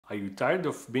Are you tired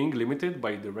of being limited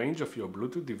by the range of your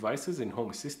Bluetooth devices in Home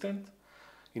Assistant?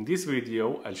 In this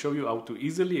video, I'll show you how to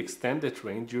easily extend that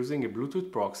range using a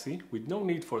Bluetooth proxy with no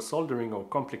need for soldering or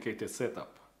complicated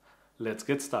setup. Let's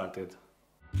get started.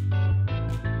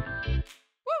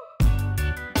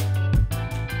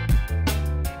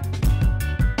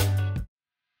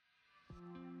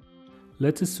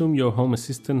 Let's assume your Home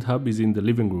Assistant hub is in the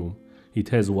living room. It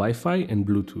has Wi-Fi and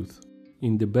Bluetooth.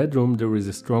 In the bedroom there is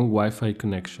a strong Wi-Fi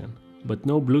connection, but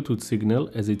no Bluetooth signal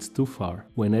as it's too far.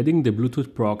 When adding the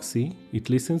Bluetooth proxy,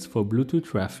 it listens for Bluetooth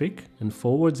traffic and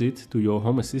forwards it to your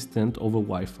Home Assistant over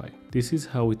Wi-Fi. This is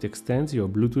how it extends your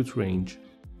Bluetooth range.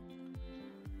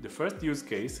 The first use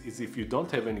case is if you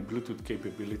don't have any Bluetooth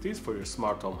capabilities for your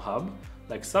smart home hub,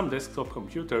 like some desktop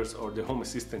computers or the Home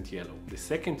Assistant Yellow. The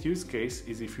second use case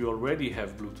is if you already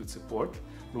have Bluetooth support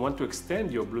and want to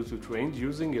extend your Bluetooth range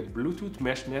using a Bluetooth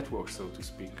mesh network, so to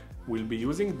speak. We'll be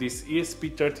using this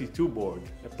ESP32 board,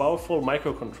 a powerful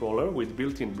microcontroller with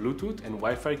built-in Bluetooth and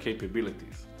Wi-Fi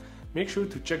capabilities. Make sure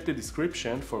to check the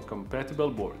description for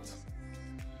compatible boards.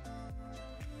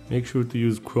 Make sure to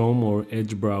use Chrome or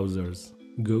Edge browsers.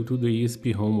 Go to the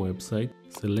ESPHome website,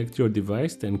 select your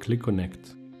device and click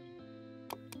Connect.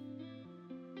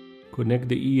 Connect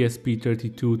the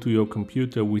ESP32 to your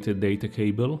computer with a data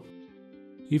cable.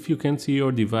 If you can't see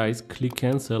your device, click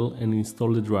Cancel and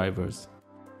install the drivers.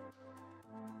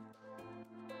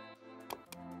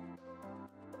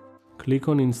 Click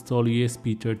on Install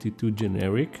ESP32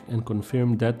 Generic and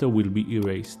confirm data will be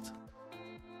erased.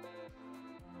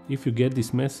 If you get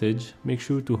this message, make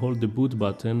sure to hold the boot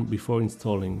button before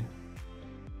installing.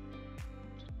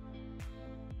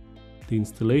 The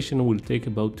installation will take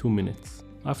about 2 minutes.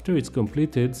 After it's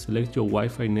completed, select your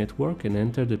Wi-Fi network and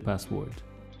enter the password.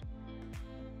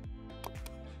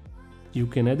 You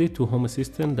can add it to Home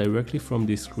Assistant directly from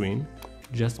this screen.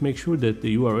 Just make sure that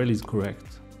the URL is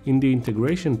correct. In the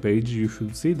integration page, you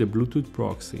should see the Bluetooth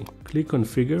proxy. Click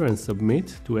Configure and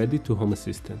Submit to add it to Home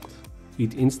Assistant.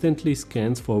 It instantly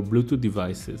scans for Bluetooth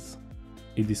devices.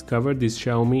 It discovered this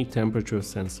Xiaomi temperature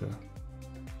sensor.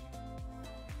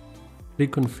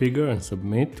 Click Configure and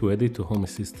Submit to add it to Home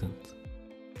Assistant.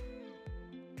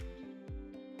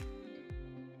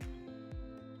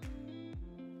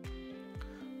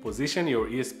 Position your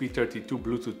ESP32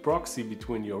 Bluetooth proxy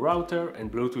between your router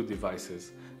and Bluetooth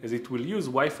devices, as it will use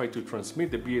Wi-Fi to transmit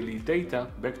the BLE data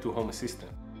back to Home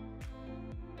Assistant.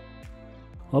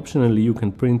 Optionally, you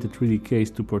can print a 3D case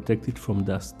to protect it from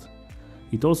dust.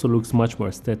 It also looks much more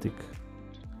aesthetic.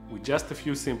 With just a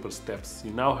few simple steps,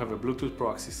 you now have a Bluetooth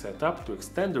proxy set up to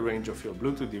extend the range of your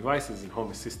Bluetooth devices in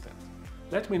Home Assistant.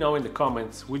 Let me know in the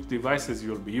comments which devices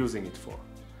you'll be using it for.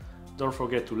 Don't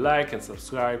forget to like and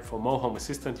subscribe for more Home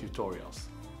Assistant tutorials.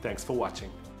 Thanks for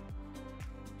watching.